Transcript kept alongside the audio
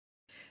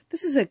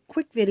This is a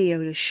quick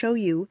video to show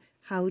you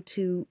how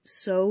to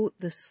sew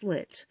the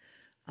slit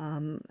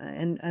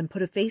and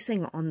put a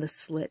facing on the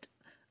slit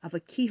of a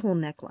keyhole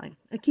neckline.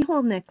 A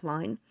keyhole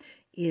neckline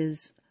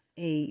is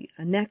a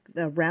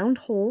round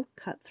hole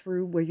cut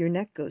through where your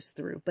neck goes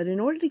through. But in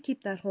order to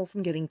keep that hole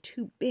from getting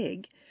too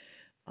big,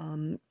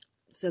 to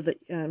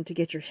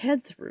get your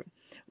head through,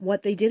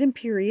 what they did in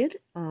period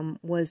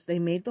was they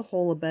made the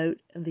hole about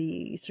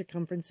the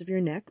circumference of your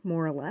neck,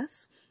 more or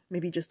less,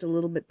 maybe just a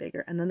little bit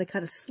bigger, and then they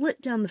cut a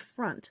slit down the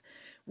front,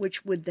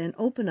 which would then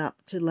open up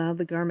to allow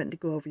the garment to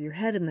go over your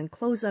head and then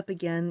close up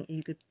again.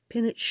 You could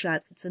pin it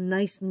shut. It's a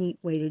nice, neat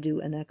way to do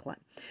a neckline.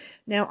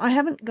 Now, I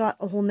haven't got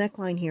a whole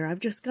neckline here.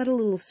 I've just got a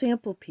little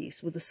sample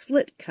piece with a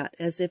slit cut,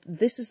 as if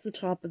this is the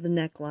top of the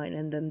neckline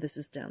and then this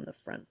is down the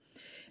front.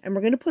 And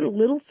we're going to put a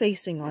little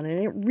facing on it,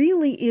 and it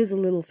really is a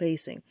little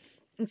facing.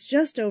 It's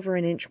just over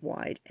 1 inch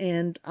wide,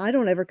 and I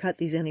don't ever cut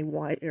these any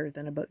wider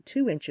than about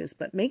 2 inches,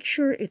 but make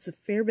sure it's a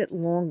fair bit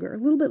longer, a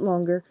little bit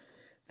longer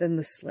than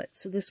the slit.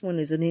 So this one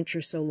is 1 inch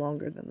or so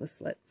longer than the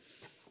slit.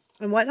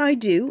 And what I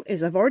do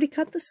is I've already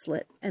cut the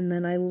slit, and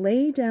then I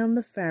lay down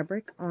the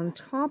fabric on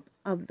top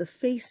of the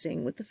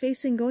facing, with the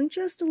facing going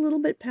just a little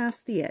bit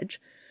past the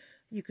edge.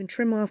 You can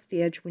trim off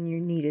the edge when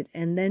you need it,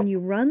 and then you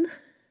run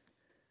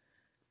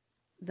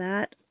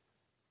that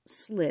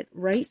slit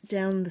right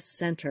down the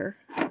center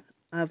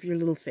of your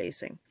little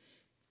facing.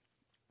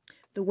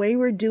 The way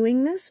we're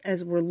doing this,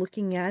 as we're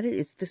looking at it,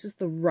 is this is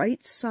the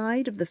right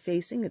side of the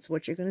facing. It's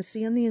what you're going to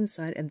see on the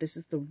inside, and this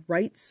is the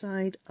right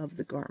side of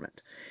the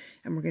garment.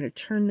 And we're going to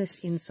turn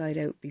this inside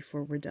out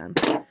before we're done.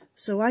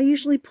 So I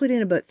usually put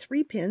in about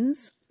 3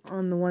 pins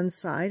on the one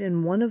side,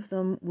 and one of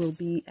them will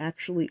be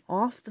actually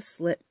off the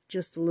slit,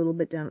 just a little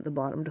bit down at the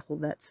bottom to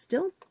hold that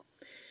still.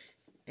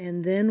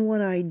 And then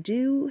what I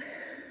do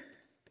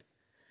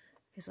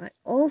is I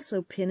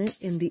also pin it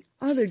in the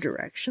other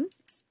direction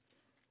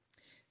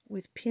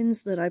with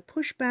pins that I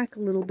push back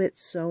a little bit,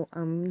 so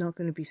I'm not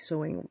going to be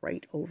sewing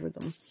right over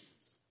them.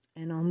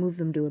 And I'll move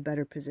them to a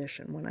better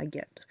position when I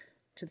get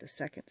to the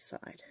second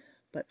side.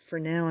 But for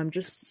now, I'm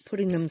just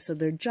putting them so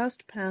they're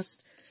just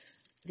past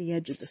the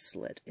edge of the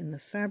slit in the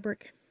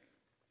fabric,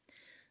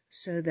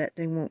 so that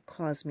they won't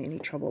cause me any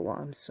trouble while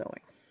I'm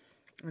sewing,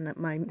 and that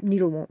my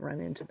needle won't run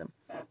into them.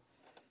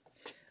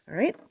 All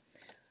right.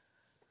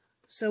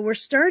 So we're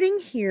starting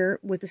here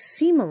with a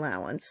seam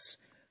allowance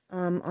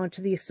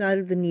onto the side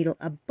of the needle,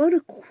 about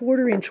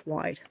 1/4 inch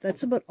wide.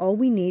 That's about all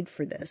we need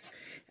for this.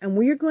 And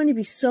we are going to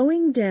be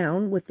sewing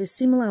down with the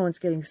seam allowance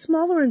getting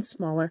smaller and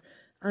smaller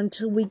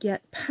until we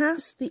get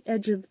past the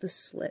edge of the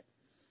slit.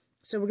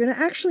 So we're going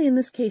to actually, in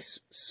this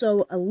case,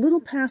 sew a little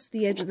past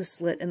the edge of the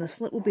slit, and the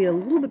slit will be a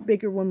little bit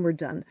bigger when we're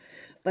done.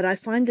 But I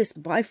find this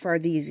by far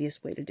the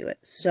easiest way to do it.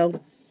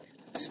 So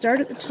start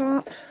at the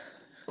top.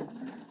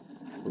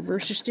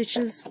 Reverse your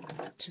stitches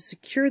to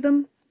secure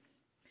them,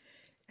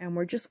 and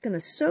we're just going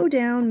to sew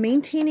down,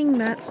 maintaining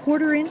that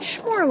 1/4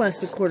 inch, more or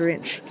less 1/4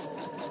 inch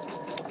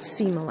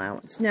seam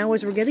allowance. Now,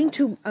 as we're getting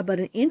to about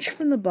 1 inch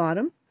from the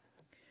bottom,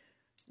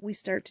 we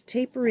start to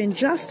taper in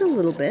just a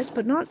little bit,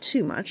 but not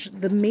too much.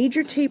 The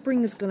major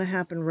tapering is going to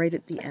happen right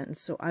at the end.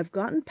 So I've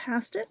gotten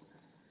past it,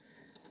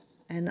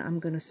 and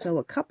I'm going to sew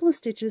a couple of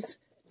stitches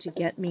to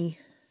get me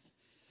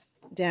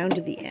down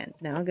to the end.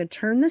 Now I'm going to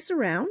turn this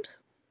around.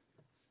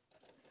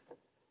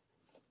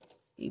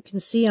 You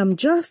can see I'm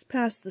just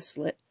past the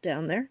slit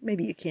down there.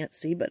 Maybe you can't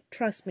see, but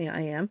trust me,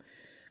 I am.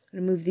 I'm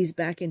going to move these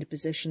back into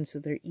position so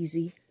they're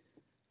easy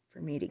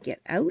for me to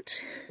get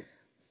out.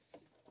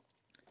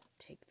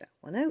 Take that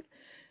one out.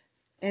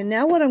 And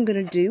now what I'm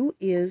going to do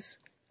is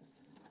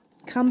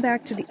come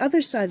back to the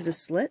other side of the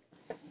slit.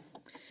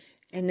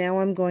 And now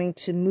I'm going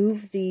to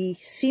move the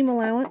seam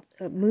allowance,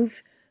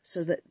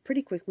 so that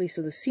pretty quickly,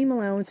 so the seam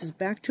allowance is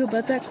back to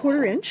about that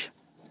 1/4 inch.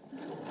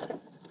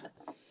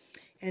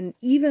 And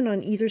even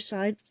on either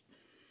side.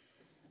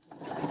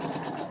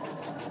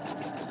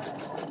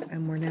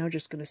 And we're now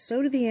just going to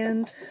sew to the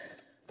end.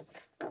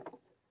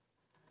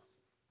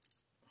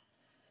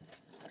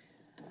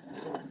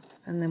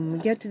 And then when we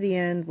get to the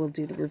end, we'll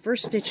do the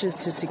reverse stitches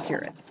to secure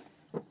it.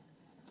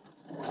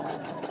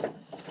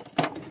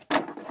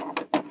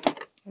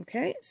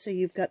 Okay, so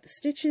you've got the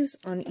stitches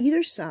on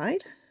either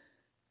side.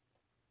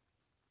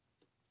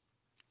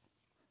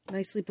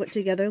 Nicely put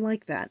together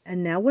like that.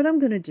 And now what I'm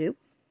going to do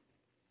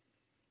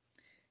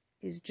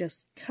is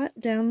just cut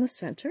down the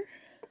center.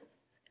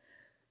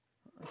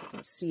 You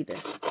can see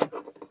this.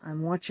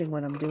 I'm watching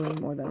what I'm doing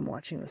more than I'm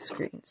watching the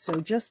screen. So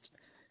just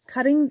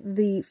cutting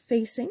the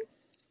facing,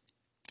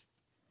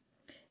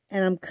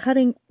 and I'm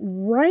cutting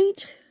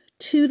right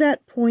to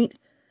that point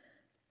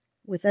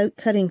without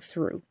cutting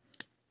through.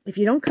 If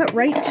you don't cut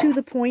right to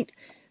the point,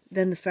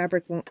 then the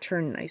fabric won't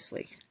turn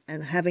nicely.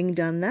 And having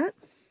done that,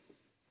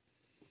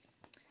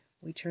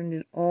 we turned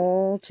it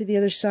all to the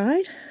other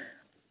side.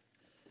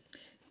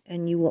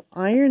 And you will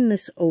iron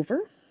this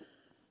over,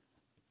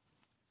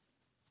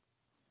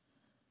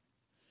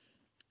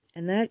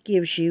 and that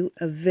gives you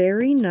a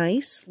very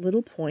nice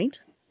little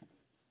point.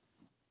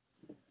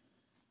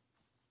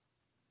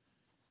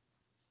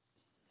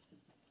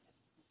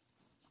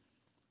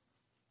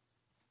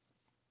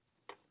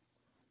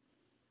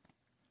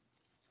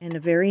 and a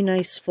very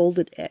nice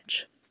folded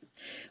edge.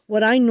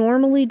 What I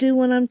normally do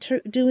when I'm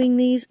doing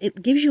these,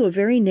 it gives you a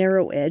very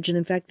narrow edge, and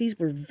in fact these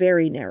were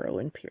very narrow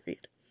in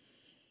period.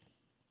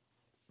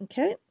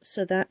 Okay,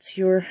 so that's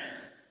your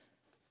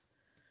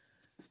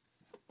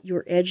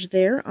edge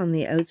there on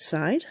the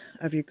outside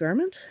of your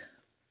garment.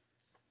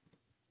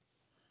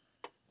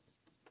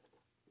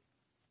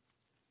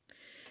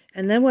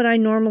 And then what I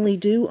normally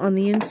do on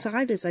the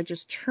inside is I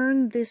just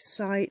turn this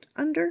side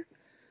under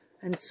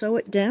and sew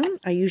it down.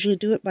 I usually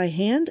do it by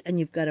hand, and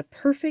you've got a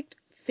perfect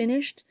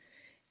finished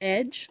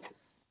edge.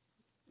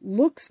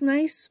 Looks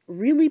nice,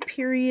 really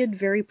period,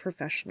 very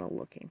professional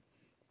looking.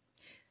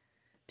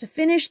 To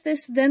finish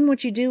this, then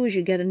what you do is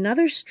you get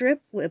another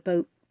strip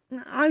about,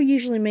 I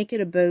usually make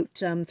it about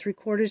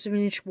 3/4 of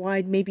an inch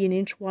wide, maybe an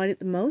inch wide at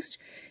the most,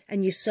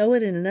 and you sew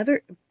it in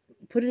another,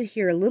 put it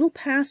here a little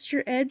past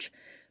your edge,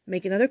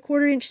 make another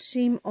 1/4 inch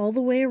seam all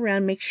the way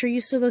around. Make sure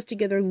you sew those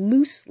together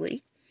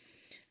loosely,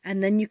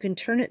 and then you can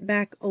turn it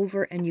back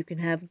over and you can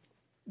have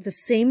the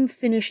same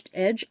finished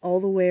edge all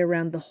the way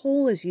around the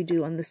hole as you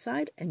do on the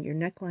side, and your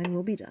neckline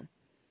will be done.